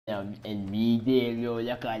in detail, you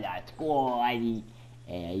look at that squad.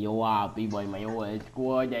 You happy boy, my whole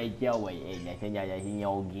squad, I tell you, that's in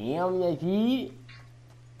your game, you see?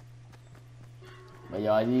 But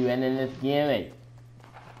you're winning this game, eh?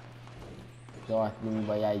 Trust me,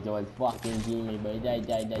 boy, I just fucking team, boy, die,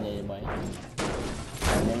 boy.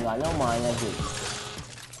 And then got no man, you see?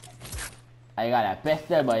 I got a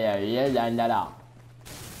pistol, boy, a real dandala.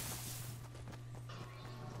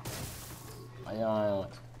 I don't.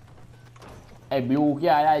 Hey, blue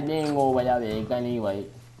cat, I didn't go over there, anyway.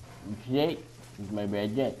 You see? It's my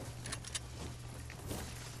bed.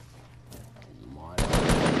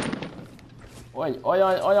 Hold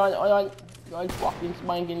on. You're fucking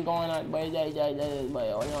spanking going on, boy.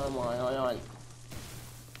 Boy. Hold on.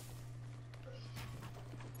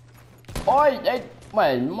 Oi,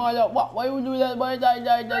 man, mother, what? Why you do that, boy? Boy.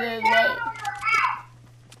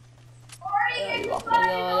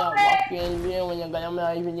 Fucking being when you got a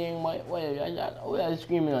knife in your mind. What are you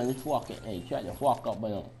screaming on this fucking? Hey, shut the fuck up,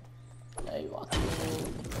 man. Hey, fucking.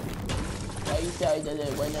 Why you say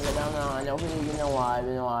that? When you go down there, I don't think you know why,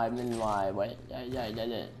 boy.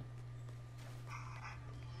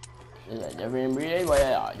 Different breed, boy.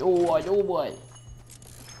 You, boy.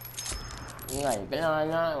 Này, cái này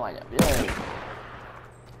nha, ngoài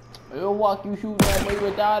you walk, you shoot that boy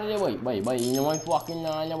without it, boy, you know, fucking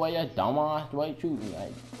boy, you dumbass, boy, shoot me,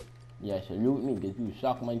 like, yeah, salute me, cause you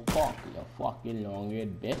suck my cock, you fucking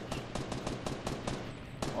long-haired bitch.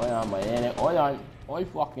 Hold on, boy, hold on, all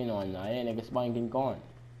fucking on now, nigga spanking gone,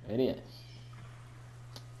 it is.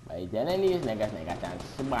 But then it is, nigga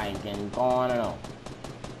spanking gone, no.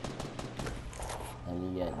 Let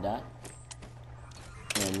me get that.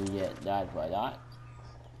 Let me get that for that.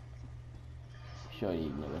 Show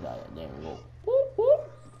these niggas how that damn go. Whoop.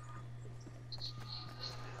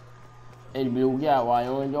 Hey, blue guy, why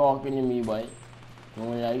you ain't talking to me, boy? You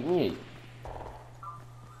don't like me?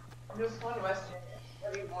 Just one Western.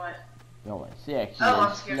 What do you want? Yo, man,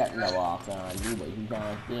 sexy. Let me walk on you, but you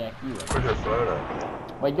can't stay here. Where's your phone?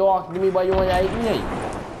 But you talk to me, but you don't like me.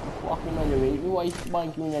 Fucking on the way. You always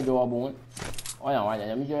spank you in the door, bone. Hold on,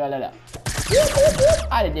 let me show you that.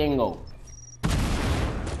 How the thing go?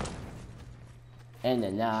 And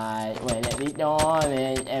the night when it dawn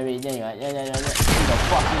and everything, the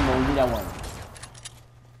fucking bongi that one.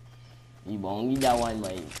 The bongi that one,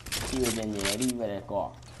 mate. He was in there, he was a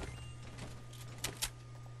car.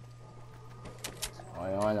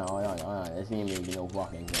 Hold on. Let's see him make no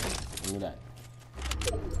fucking thing. Give me that.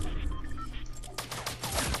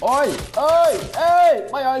 Oi!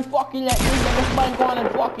 Boy, I fucking let me nigga spine go on and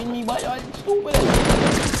fucking me, boy, you're stupid.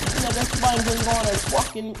 Nigga spine can go on and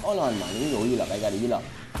fucking. Hold on, man. You know, heal up. I gotta heal up.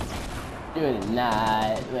 During the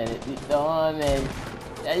night, when it's done, man.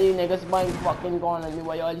 That you nigga spine fucking go on and me,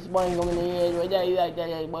 boy, you're spine coming in here, boy,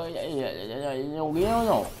 boy, you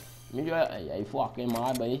know. Me, I fucking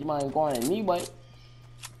mad, but it's spine going on me, boy.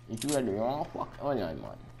 You should the wrong fuck. Hold on,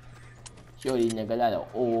 man. Show these niggas that are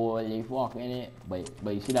holy fucking it.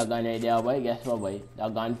 But you see that gun right there, boy? Guess what, boy?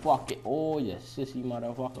 That gun fuck it. Oh, you sissy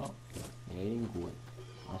motherfucker. Yeah, it ain't good.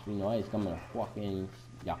 Must be noise coming to fucking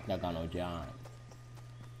jack that gun out your hand.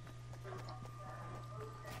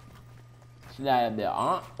 See that up there,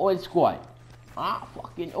 huh? Old squad. Huh?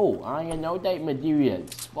 Fucking, oh, I ain't no type materials.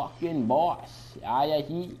 Fucking boss. Yeah,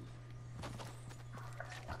 he.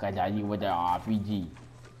 Look at that, you with the RPG.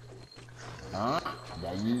 Huh?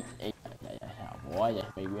 Daddy. Boy,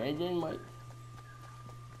 that's my virgin, boy.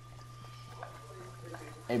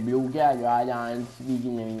 Hey, blue guy, right on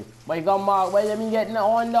speaking to me. Boy, come back, boy, let me get in the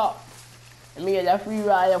Honda. Let me get a free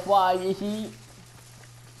ride for you, see?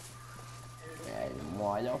 Yeah,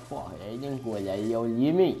 motherfucker, they didn't go there, you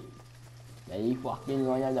leave me. They fucking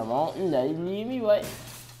run up the mountain, they leave me, boy.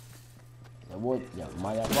 The wood, you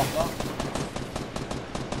motherfucker.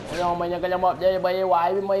 Hold on, man, you got them up there, boy,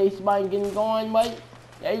 why my spanking gone, boy?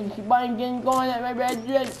 Hey, spanking gone at my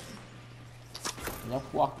bedroom. The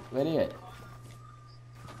fuck, where is it?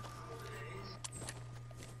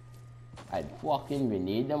 I'd fucking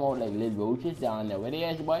grenade them out like little roaches down there. Where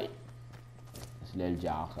is it, boy? This little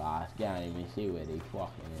jackass can't even see where they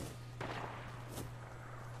fucking is.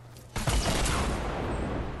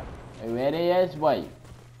 Hey, where they is, boy?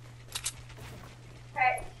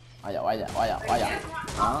 Hey. Why?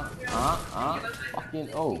 Huh? Fucking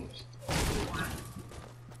oh.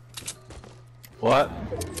 What?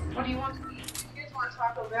 What do you want to eat? You guys want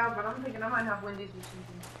Taco Bell, but I'm thinking I might have Wendy's or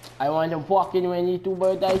something. I want them fucking Wendy's too,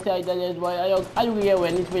 but I said that boy. Are you get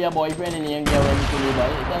Wendy's for your boyfriend and you ain't get Wendy's for me, boy?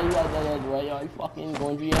 That boy, you're fucking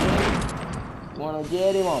going to your head. You wanna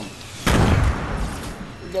get him, mom?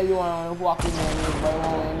 You tell you want to fucking Wendy's, boy,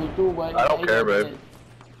 want Wendy's too, but I don't care, babe.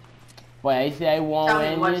 But I say I won't Tell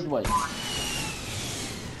me win this, what. boy.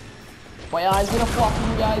 But you answer the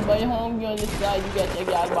fucking guy, but you hungry on this side, you get the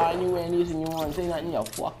guy buying you when this and you want to say nothing, you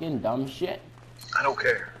fucking dumb shit. I don't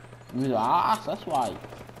care. You the ass, that's why. You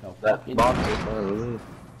That fucking... box is fine.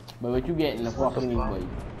 But what you getting the fucking boy?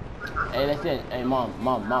 Hey, listen, hey, mom,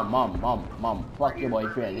 fuck your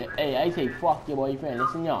boyfriend. Hey, I say fuck your boyfriend,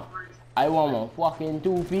 listen, y'all. I want one fucking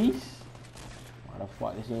 2-piece. What the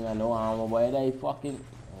fuck, this ain't got no armor, boy, they fucking...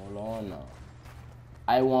 Hold on now.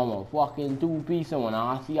 I want one fucking 2-piece and when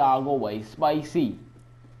I see y'all go away, spicy.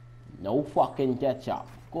 No fucking ketchup.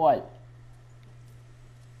 Go ahead.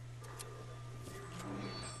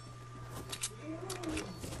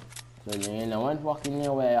 So you ain't no one fucking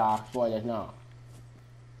know where I asked for this now.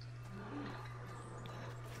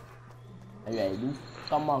 Hey, you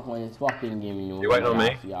come back when it's fucking game You waiting on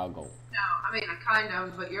me? See y'all go. No, I mean, I kind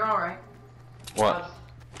of, but you're alright. What?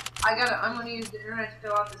 I'm gonna use the internet to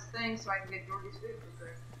fill out this thing so I can get Jordy's food for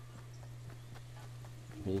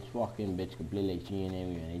free. This fucking bitch completely cheating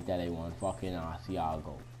me and they tell they want fucking see y'all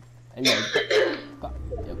go. Hey,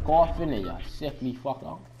 you're coughing and you're sickly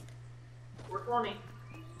fucker. 420.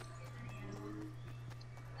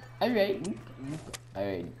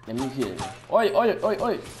 Alright, let me see it. Oi,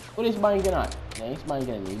 what is banking on? Nah, it's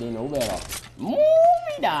banking on me, they know better.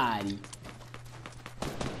 Movie daddy!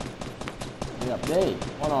 Get up there.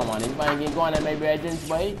 Hold on, man, this banking going on my brethrens,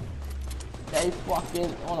 boy. They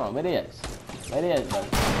fucking, hold on, where it is? Where it is, boy?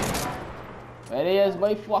 Where it is,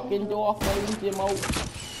 boy? Fucking talk, boy, with your mouth.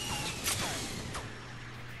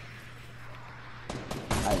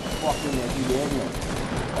 I fucking let you there, man.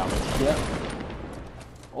 Damn shit.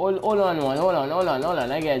 Hold on, man. Hold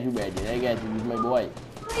on. I got you, baby. I got you, my boy.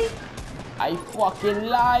 I fucking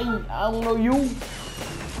lie. I don't know you.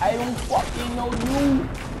 I don't fucking know you.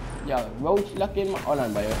 Yo, Roach looking. Hold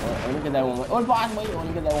on, boy. Only because I won't win. Hold fast, boy.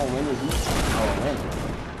 Only because I won't win. I won't win.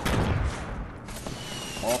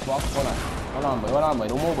 Oh, fuck. Hold on, boy.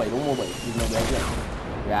 Don't move, boy. He's my boy.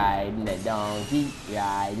 Riding the donkey,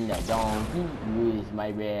 you is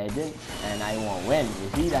my brethren, and I won't win. You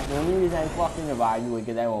see, that's the only reason I fucking revive you,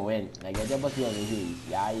 because I won't win. Like, I just put you on the face.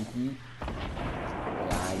 Yeah, you see?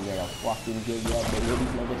 Yeah, I get a fucking kill you up, but you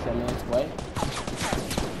just make a 7 minutes, boy.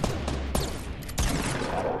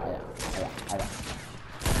 Yeah.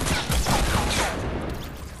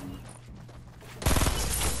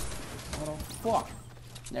 What the fuck?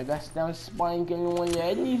 Niggas down spanking on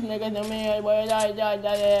your these niggas in me, what?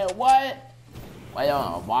 What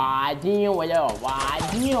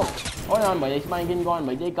you? Hold on, boy, they spanking gone,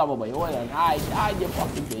 but they cover, boy. Hold on, hide your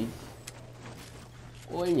fucking face.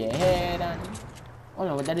 Hold your head on. Hold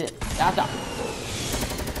on, what that is? That's up.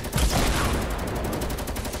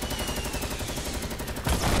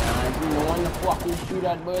 You don't want to fucking shoot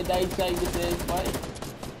that bird outside with this, boy.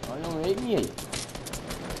 Oh, don't rape me.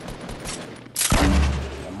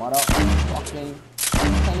 Motherfucking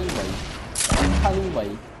honey boy.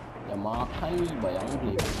 The mark honey boy, I don't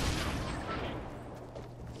believe it.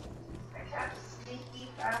 I catch sneaky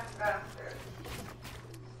fast bastard.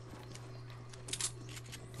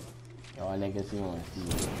 Yo, niggas see one see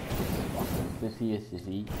it. Fucking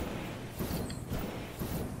sissy.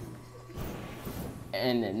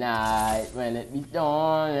 In the night when it be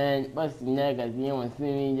dawning, but the niggas you don't see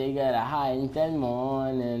me, they gotta hide until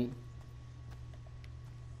morning.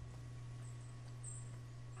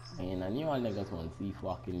 And I knew all niggas want to see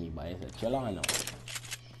fucking me, but it's a chill on now.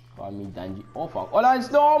 Call me Danji. Oh fuck. Hold on,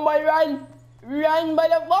 storm, boy, run! Run by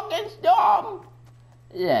the fucking storm!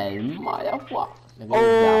 Yeah, motherfucker.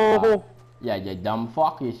 Oh! Yeah, you dumb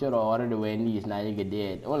fuck. You should have ordered the Wendy's, now you get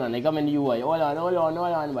dead. Hold on, they coming to you, boy. Hold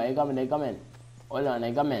on, boy. They coming. Hold on,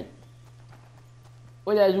 they coming.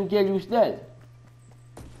 What else who kill you still?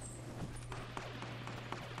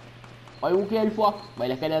 Why you kill fuck? Boy,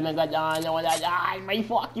 look at them and got down, boy,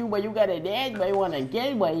 fuck you, boy, you got a dead, boy, you wanna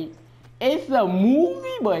kill, boy. It's a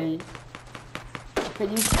movie, boy.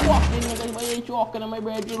 Can you fucking niggas, boy, you ain't talking to my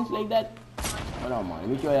brethren like that? Hold on, man, let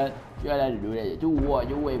me show you how to do that. Do what?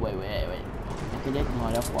 You wait. Look at this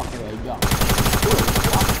motherfucker right there.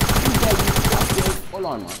 Hold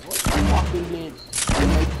on, man. What the fucking blade?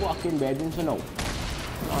 My fucking brethren, so no.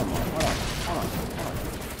 Hold on, man, hold on.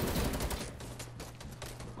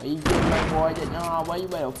 Why you getting my boy that nah, boy, you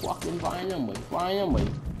better fucking find him, boy. Found him, boy.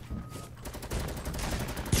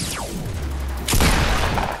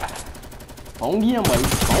 Found fucking him, boy.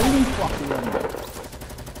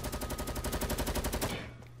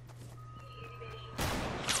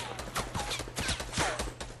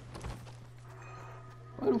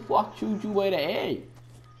 Where the fuck shoot you by the head?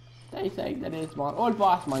 They say that is, man. All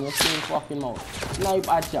fast, man. You're still fucking mouth. Snipe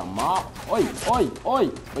at your mark. Oi, oi, oi.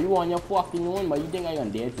 But you want your fucking one, but you think I gonna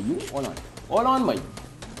dare to you? Hold on. Hold on, mate.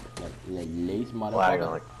 Like lace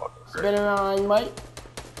motherfucker. Spin around, mate.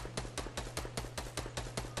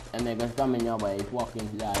 And they can come in your way, fucking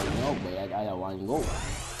fly, no, but I don't want to go.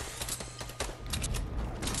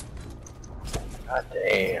 God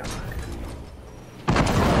damn.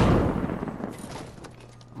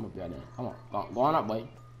 Come up here then. Come on. Go on up, boy.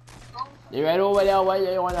 They right over there, boy.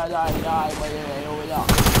 They want to die, boy. They right over there.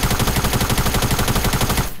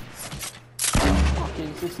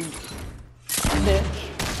 Fucking sissy. Bitch.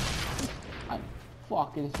 I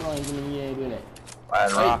fucking throwing him in the air with it.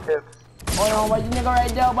 Flying rocket. Hold on, boy. You nigga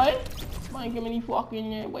right there, boy. Man, give me the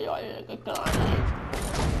fucking boy.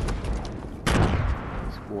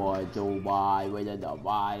 Squad, Joe, boy. Where the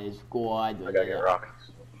boy? Squad. I gotta get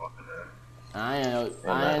rockets. I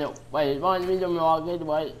know. Wait, one medium rocket,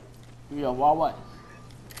 boy. You know what?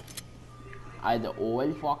 I the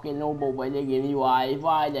old fucking know, but when they give me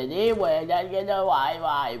Wi-Fi, the day where that get the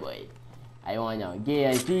Wi-Fi, boy. I wanna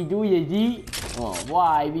get do you see? Oh,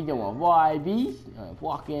 why we don't want Wi-Fi?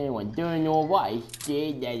 Fucking want turn over,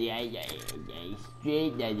 straight daddy,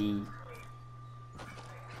 straight daddy.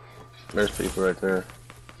 There's people right there.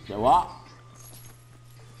 So what?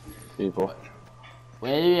 People.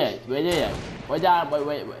 Where is it? Where is it? What's that?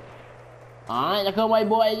 Wait. Alright, come my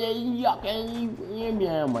boy, yuck, and you boy. You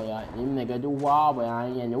nigga do wow, but I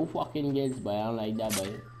ain't no fucking gets, but I don't like that,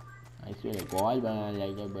 boy. I swear to God, but I don't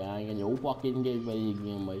like that, but I ain't no fucking gets by this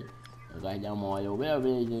game, boy. I got them all over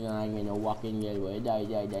everything, I ain't no fucking gets, boy.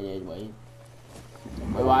 Die, boy.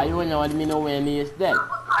 But why you wanna let me know when me is dead?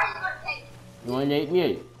 You wanna date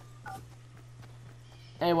me?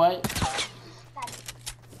 Hey, what?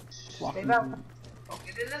 Stay back. Don't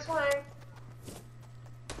get in this way.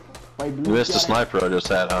 You missed the sniper I just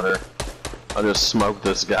had, Hunter. I just smoked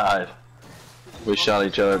this guy. We shot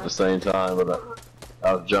each other at the same time, but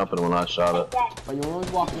I was jumping when I shot it. But you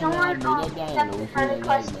want walking around, but you're dying,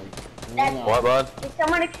 What, bud? Did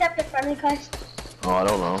someone accept a friendly request? Oh, I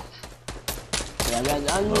don't know. Yeah,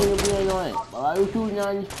 that's unbelievably annoying. But why you shooting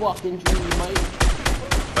on these fucking trees, mate?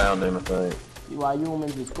 Found him, I think. See why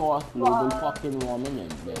humans is cause global fucking warming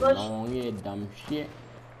and that long hair dumb shit.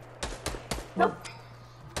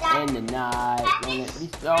 In the night, when it be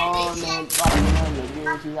storming, fucking on the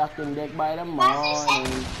green, she rocking deck by the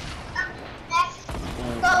morning.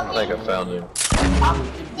 I think I found him.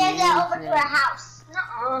 Get that over to our house.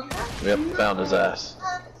 Yep, found his ass.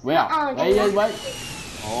 Where? There he is, boy.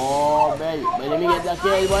 Oh, baby. But let me get that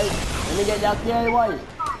kill, boy. Let me get that kill, boy.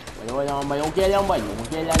 Wait on, boy. Don't kill him, boy. Don't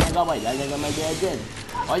kill that nigga, boy. That nigga might get dead.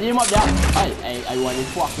 Oh, him up there. Hey, I want his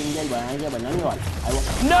fucking dead, boy. I ain't getting none of you.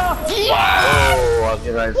 No! Yeah! Oh, I'll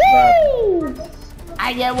get right snap.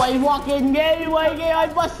 I get my fucking game, boy. Get my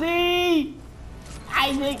pussy.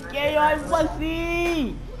 I think get my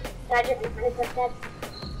pussy. Can I take my friendly request, Dad?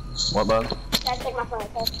 What, bud? Can I take my friendly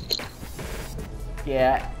request?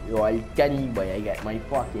 Yeah, you all can, boy. I got my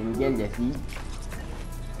fucking game, you see.